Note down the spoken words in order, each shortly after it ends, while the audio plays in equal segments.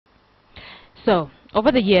So, over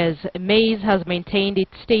the years, maize has maintained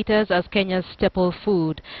its status as Kenya's staple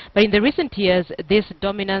food. But in the recent years, this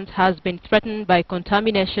dominance has been threatened by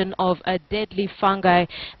contamination of a deadly fungi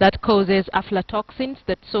that causes aflatoxins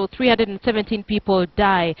that saw 317 people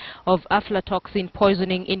die of aflatoxin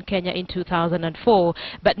poisoning in Kenya in 2004.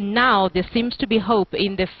 But now there seems to be hope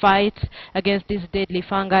in the fight against this deadly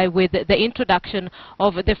fungi with the introduction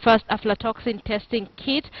of the first aflatoxin testing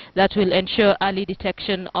kit that will ensure early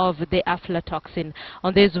detection of the aflatoxin.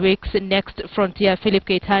 On this week's Next Frontier,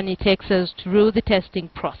 Keitany takes us through the testing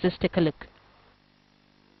process. Take a look.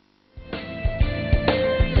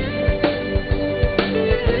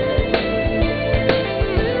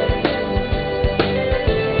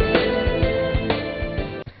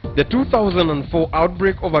 The 2004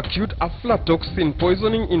 outbreak of acute aflatoxin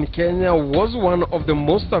poisoning in Kenya was one of the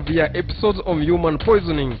most severe episodes of human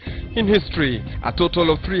poisoning in history. A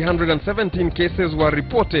total of 317 cases were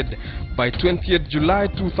reported by 20th July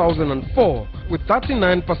 2004, with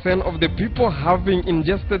 39% of the people having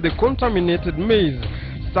ingested the contaminated maize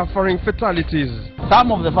suffering fatalities.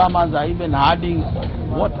 Some of the farmers are even adding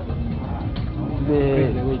water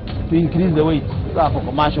to increase the weight for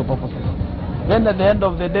commercial purposes. Then at the end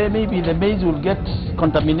of the day, maybe the maize will get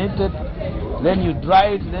contaminated, then you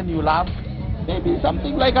dry it, then you'll have maybe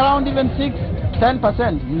something like around even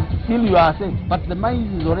 6–10%. Still you are safe, but the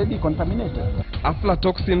maize is already contaminated.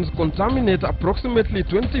 Aflatoxins contaminate approximately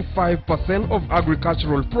 25% of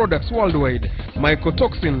agricultural products worldwide.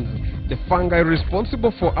 Mycotoxins, the fungi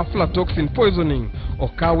responsible for aflatoxin poisoning,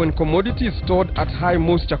 occur when commodities stored at high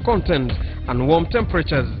moisture content and warm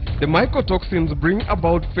temperatures. The mycotoxins bring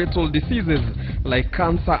about fatal diseases like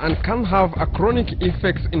cancer and can have a chronic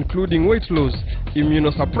effects including weight loss,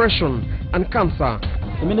 immunosuppression, and cancer.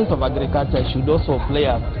 The Minister of Agriculture should also play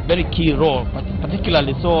a very key role,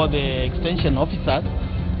 particularly so the extension officers,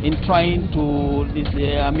 in trying to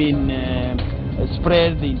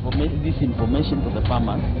spread this information to the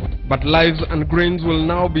farmers. But lives and grains will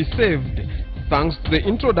now be saved thanks to the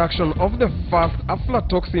introduction of the first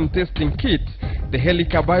aflatoxin testing kit. The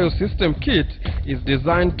Helica Biosystem kit is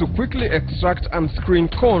designed to quickly extract and screen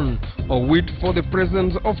corn or wheat for the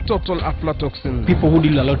presence of total aflatoxin. People who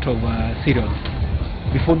deal a lot of cereals,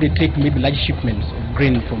 before they take maybe large shipments of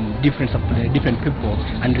grain from different people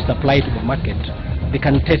and resupply to the market, they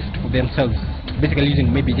can test for themselves, basically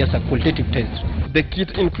using maybe just a qualitative test. The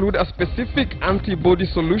kit includes a specific antibody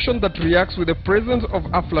solution that reacts with the presence of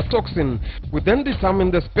aflatoxin. We then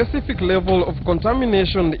determine the specific level of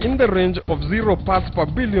contamination in the range of 0 parts per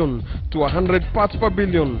billion to 100 parts per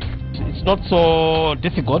billion. It's not so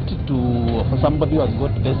difficult for somebody who has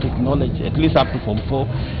got basic knowledge, at least up to Form 4,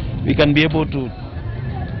 we can be able to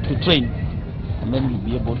train, and then we'll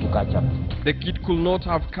be able to catch up. The kit could not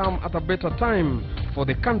have come at a better time for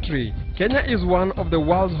the country. Kenya is one of the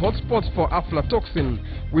world's hotspots for aflatoxin,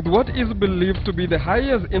 with what is believed to be the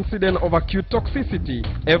highest incidence of acute toxicity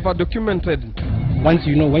ever documented. Once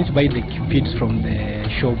you buy the kits from the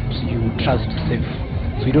shops, you trust safe,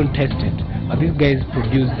 so you don't test it. But these guys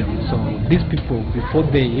produce them, so these people, before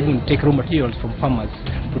they even take raw materials from farmers,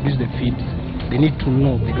 produce the feeds, they need to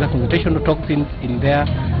know the exact concentration of toxins in their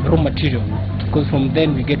raw material, because from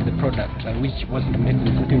then we get the product, which wasn't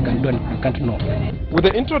something we can do and we can't know. With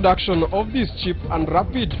the introduction of this cheap and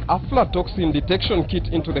rapid aflatoxin detection kit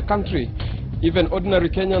into the country, even ordinary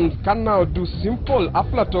Kenyans can now do simple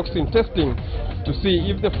aflatoxin testing to see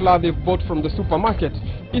if the flour they've bought from the supermarket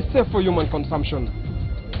is safe for human consumption.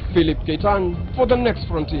 Keitany for the Next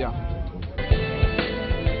Frontier.